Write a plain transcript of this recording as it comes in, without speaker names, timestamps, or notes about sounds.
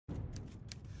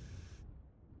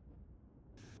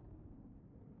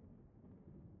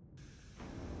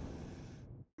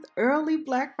early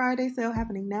Black Friday sale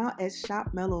happening now at Shop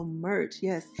Mello merch.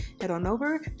 Yes, head on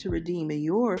over to redeem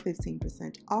your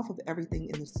 15% off of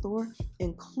everything in the store,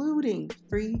 including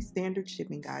free standard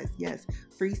shipping, guys. Yes,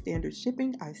 free standard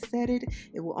shipping. I said it.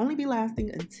 It will only be lasting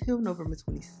until November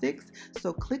 26th.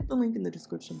 So click the link in the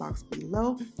description box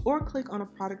below or click on a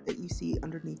product that you see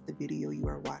underneath the video you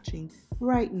are watching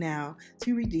right now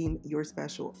to redeem your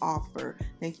special offer.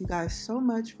 Thank you guys so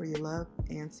much for your love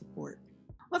and support.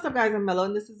 What's up, guys? I'm Mello,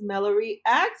 and this is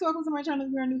MelloReacts. Welcome to my channel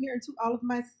if you are new here, and to all of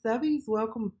my subbies,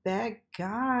 welcome back,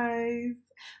 guys.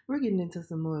 We're getting into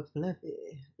some more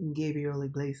fluffy Gabriel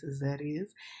Iglesias, that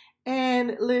is.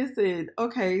 And listen,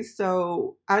 okay,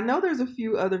 so I know there's a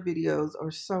few other videos,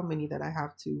 or so many, that I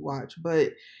have to watch,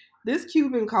 but this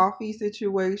Cuban coffee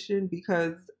situation,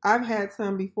 because I've had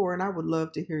some before and I would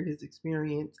love to hear his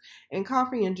experience. And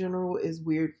coffee in general is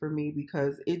weird for me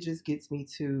because it just gets me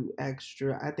too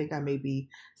extra. I think I may be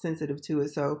sensitive to it.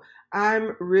 So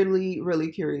I'm really,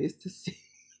 really curious to see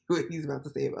what he's about to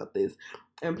say about this.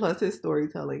 And plus his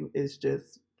storytelling is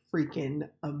just freaking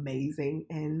amazing.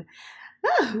 And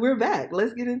we're back.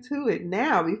 Let's get into it.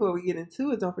 Now, before we get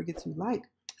into it, don't forget to like,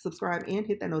 subscribe, and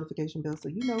hit that notification bell so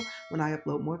you know when I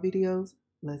upload more videos.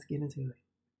 Let's get into it.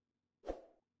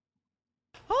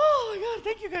 Oh my God,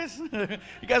 thank you guys.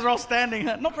 You guys are all standing.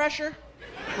 No pressure.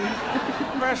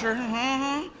 No pressure.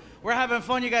 We're having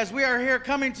fun, you guys. We are here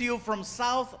coming to you from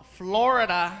South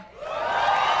Florida.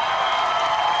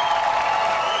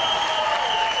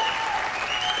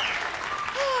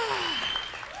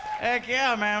 Heck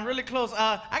yeah, man. Really close.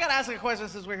 I got to ask a question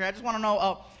since we're here. I just want to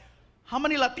know, how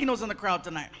many Latinos in the crowd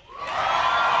tonight?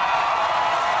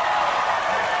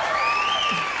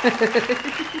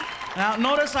 Now,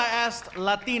 notice I asked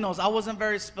Latinos. I wasn't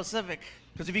very specific.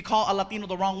 Because if you call a Latino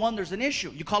the wrong one, there's an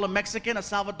issue. You call a Mexican a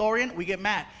Salvadorian, we get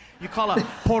mad. You call a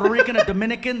Puerto Rican a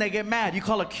Dominican, they get mad. You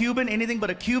call a Cuban anything but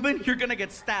a Cuban, you're going to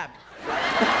get stabbed.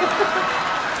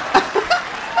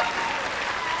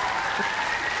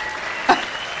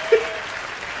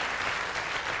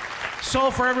 So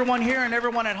for everyone here and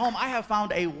everyone at home, I have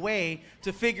found a way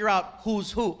to figure out who's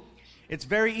who. It's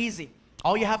very easy.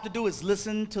 All you have to do is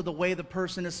listen to the way the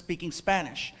person is speaking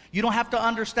Spanish. You don't have to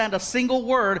understand a single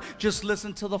word, just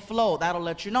listen to the flow. That'll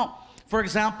let you know. For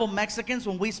example, Mexicans,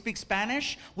 when we speak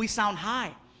Spanish, we sound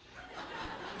high.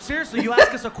 Seriously, you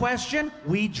ask us a question,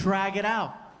 we drag it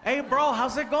out. Hey bro,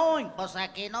 how's it going? Pues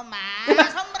aquí nomás,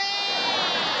 hombre.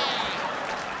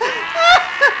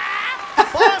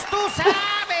 Pues tú sabes.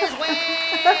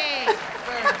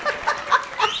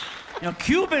 You know,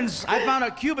 Cubans, I found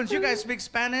out Cubans, you guys speak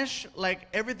Spanish, like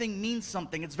everything means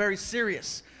something. It's very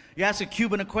serious. You ask a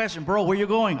Cuban a question, bro, where you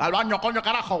going? Al baño, coño,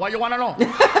 carajo, why you want to know?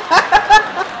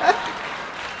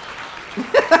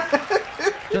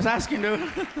 Just asking, dude.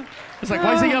 It's like,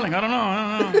 why is he yelling? I don't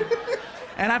know.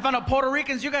 And I found out Puerto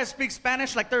Ricans, you guys speak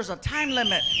Spanish like there's a time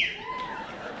limit.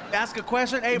 Ask a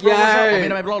question, hey bro, what's up?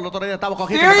 Mírame bro, el otro día estaba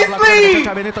cogiendo. Seriously?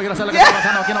 Dame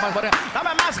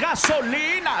más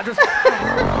gasolina. Just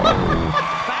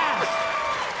fast.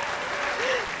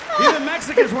 Even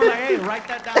Mexicans were like, hey, write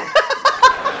that down.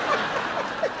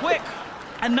 Quick.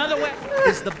 Another way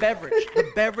is the beverage.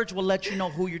 The beverage will let you know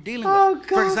who you're dealing with. Oh, gosh,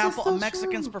 for example, so a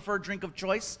Mexican's preferred drink of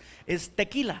choice is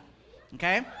tequila.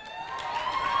 Okay?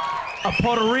 A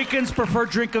Puerto Rican's preferred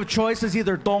drink of choice is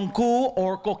either Don Q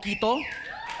or Coquito.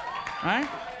 Right?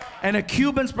 And a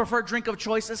Cuban's preferred drink of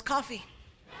choice is coffee.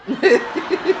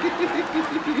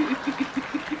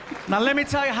 Now let me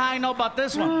tell you how I know about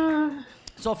this one.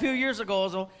 So a few years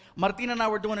ago, Martina and I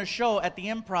were doing a show at the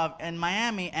Improv in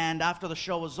Miami, and after the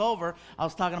show was over, I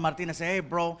was talking to Martina. I said, hey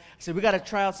bro, I said, we got to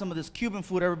try out some of this Cuban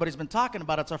food everybody's been talking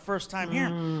about. It's our first time here.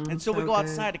 And so we go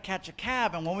outside to catch a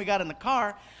cab, and when we got in the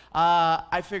car,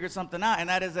 I figured something out, and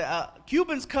that is that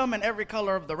Cubans come in every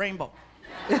color of the rainbow.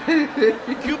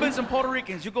 Cubans and Puerto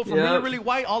Ricans, you go from really, really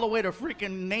white all the way to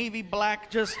freaking navy black,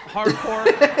 just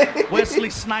hardcore. Wesley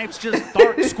Snipes, just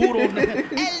dark, scuro. El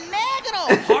negro!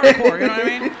 Hardcore, you know what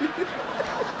I mean?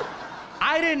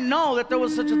 I didn't know that there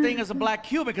was such a thing as a black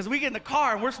Cuban, because we get in the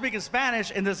car and we're speaking Spanish,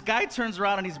 and this guy turns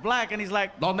around and he's black and he's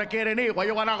like, ¿Dónde quieren ir? Where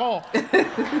you wanna go?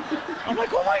 I'm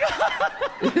like, oh my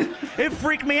God. It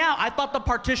freaked me out. I thought the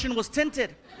partition was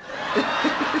tinted.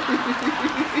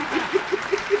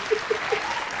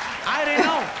 I didn't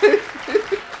know.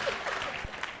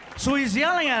 So he's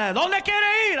yelling at us, ¿Dónde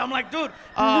quiere ir? I'm like, dude,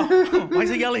 why is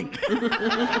he yelling?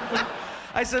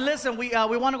 I said, listen, we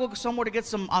want to go somewhere to get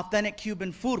some authentic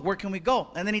Cuban food. Where can we go?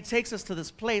 And then he takes us to this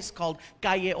place called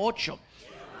Calle Ocho,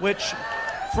 which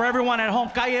For everyone at home,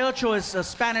 Calle Ocho is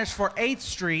Spanish for 8th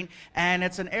Street, and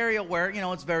it's an area where, you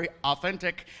know, it's very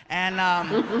authentic. And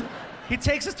he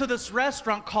takes us to this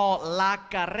restaurant called La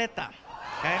Carreta,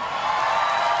 okay?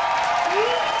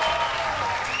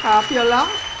 Popular.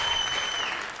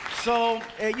 So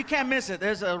you can't miss it.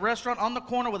 There's a restaurant on the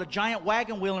corner with a giant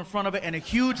wagon wheel in front of it and a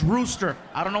huge rooster.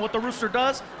 I don't know what the rooster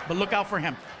does, but look out for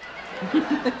him.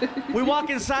 We walk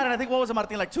inside, and I think, what was it,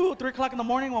 Martin, like 2 or 3 o'clock in the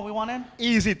morning when we went in?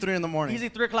 Easy 3 in the morning. Easy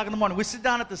 3 o'clock in the morning. We sit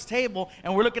down at this table,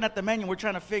 and we're looking at the menu. We're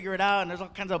trying to figure it out, and there's all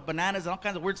kinds of bananas and all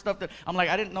kinds of weird stuff that I'm like,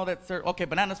 I didn't know that. Okay,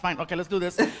 bananas, fine. Okay, let's do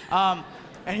this. And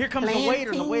here comes the waiter,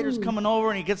 and the waiter's coming over,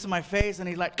 and he gets in my face, and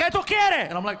he's like, ¿Qué tú quieres?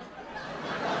 And I'm like,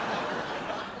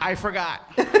 I forgot.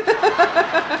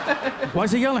 Why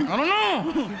is he yelling? I don't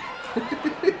know.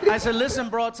 I said, listen,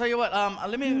 bro, I'll tell you what,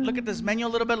 let me look at this menu a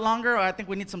little bit longer. I think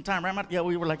we need some time, right? Yeah,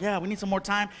 we were like, yeah, we need some more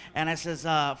time. And I says,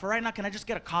 for right now, can I just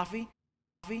get a coffee?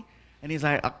 And he's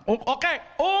like, okay,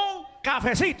 un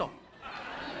cafecito.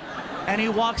 And he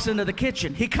walks into the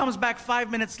kitchen. He comes back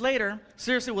 5 minutes later,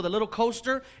 seriously, with a little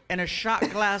coaster and a shot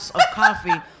glass of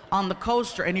coffee on the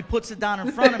coaster. And he puts it down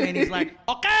in front of me, and he's like,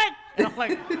 okay. And I'm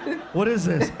like, what is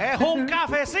this? Es un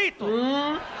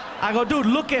cafecito. I go, dude,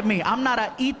 look at me. I'm not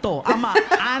a Ito. I'm a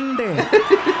Ande.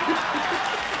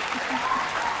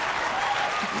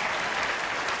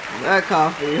 That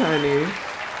coffee, honey.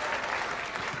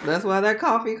 That's why that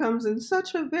coffee comes in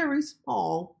such a very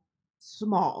small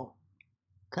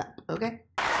cup, okay?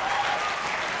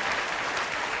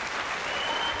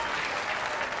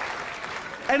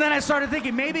 And then I started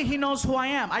thinking, maybe he knows who I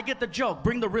am. I get the joke.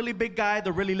 Bring the really big guy,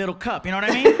 the really little cup. You know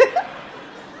what I mean?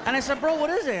 And I said, bro, what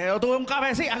is it? I go,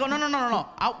 no.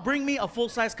 Bring me a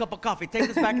full-size cup of coffee. Take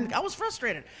this back. I was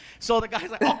frustrated. So the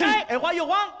guy's like, okay, and what you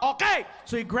want? Okay.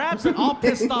 So he grabs it, all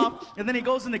pissed off, and then he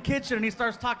goes in the kitchen and he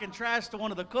starts talking trash to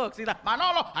one of the cooks. He's like,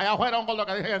 Manolo, allá afuera un gordo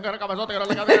que dije que era cabezote, que no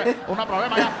le cabía, una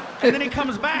problema ya. And then he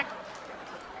comes back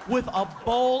with a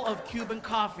bowl of Cuban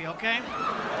coffee, okay?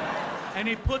 And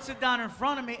he puts it down in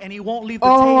front of me, and he won't leave the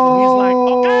table. He's like,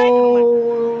 okay. And I'm like,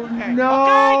 okay,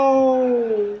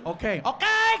 no. Okay.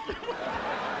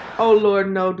 Oh,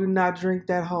 Lord, no, do not drink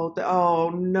that whole thing. Oh,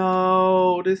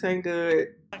 no, this ain't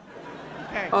good.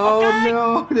 Okay. Oh, okay.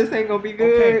 no, this ain't gonna be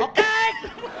good. Okay.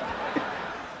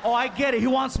 Oh, I get it. He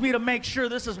wants me to make sure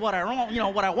this is what I want,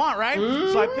 what I want, right?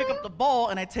 So I pick up the bowl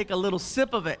and I take a little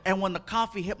sip of it. And when the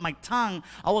coffee hit my tongue,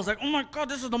 I was like, oh my God,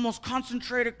 this is the most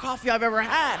concentrated coffee I've ever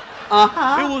had.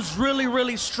 It was really,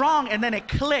 really strong. And then it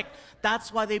clicked.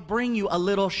 That's why they bring you a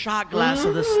little shot glass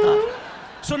of this stuff.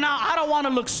 So now I don't want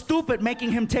to look stupid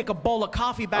making him take a bowl of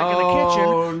coffee back in the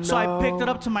kitchen. No. So I picked it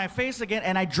up to my face again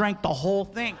and I drank the whole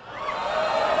thing.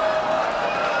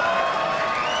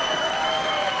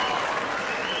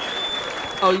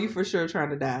 Oh, you for sure trying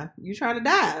to die. You trying to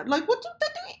die. Like, what you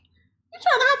think? You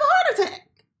trying to have a heart attack.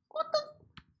 What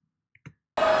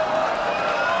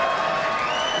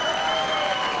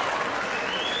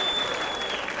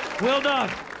the? Will Dog,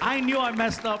 I knew I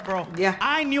messed up, bro. Yeah.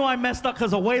 I knew I messed up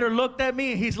because the waiter looked at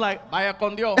me and he's like, vaya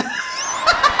con Dios.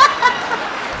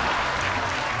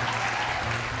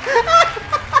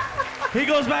 He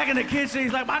goes back in the kitchen.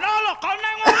 He's like, Manolo, call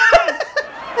 911.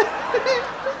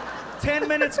 10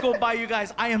 minutes go by, you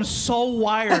guys. I am so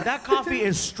wired. That coffee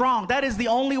is strong. That is the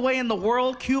only way in the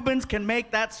world Cubans can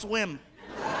make that swim.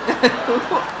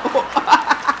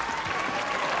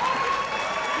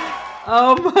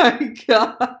 Oh my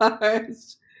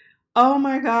gosh. Oh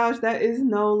my gosh, that is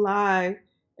no lie.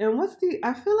 And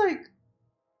I feel like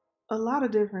a lot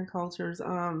of different cultures,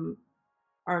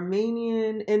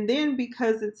 Armenian, and then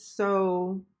because it's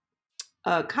so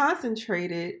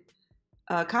concentrated,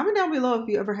 comment down below if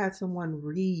you ever had someone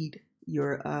read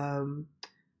your,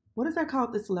 what is that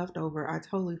called? This leftover. I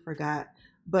totally forgot.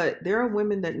 But there are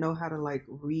women that know how to like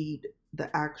read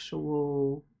the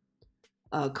actual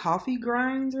coffee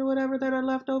grinds or whatever that are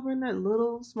left over in that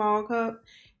little small cup.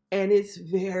 And it's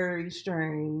very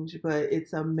strange, but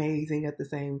it's amazing at the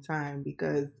same time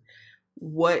because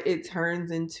what it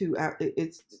turns into,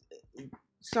 it's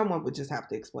someone would just have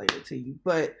to explain it to you.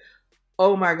 But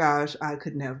oh my gosh, I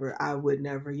would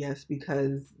never, yes,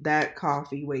 because that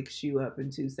coffee wakes you up in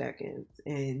 2 seconds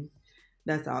and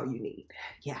that's all you need.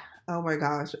 Yeah. Oh my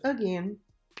gosh. Again,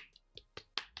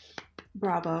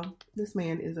 bravo. This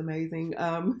man is amazing.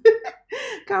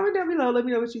 Comment down below. Let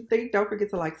me know what you think. Don't forget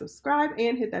to like, subscribe,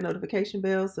 and hit that notification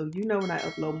bell so you know when I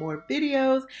upload more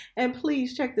videos. And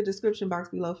please check the description box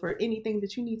below for anything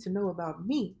that you need to know about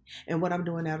me and what I'm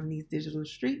doing out in these digital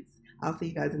streets. I'll see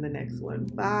you guys in the next one.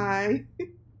 Bye.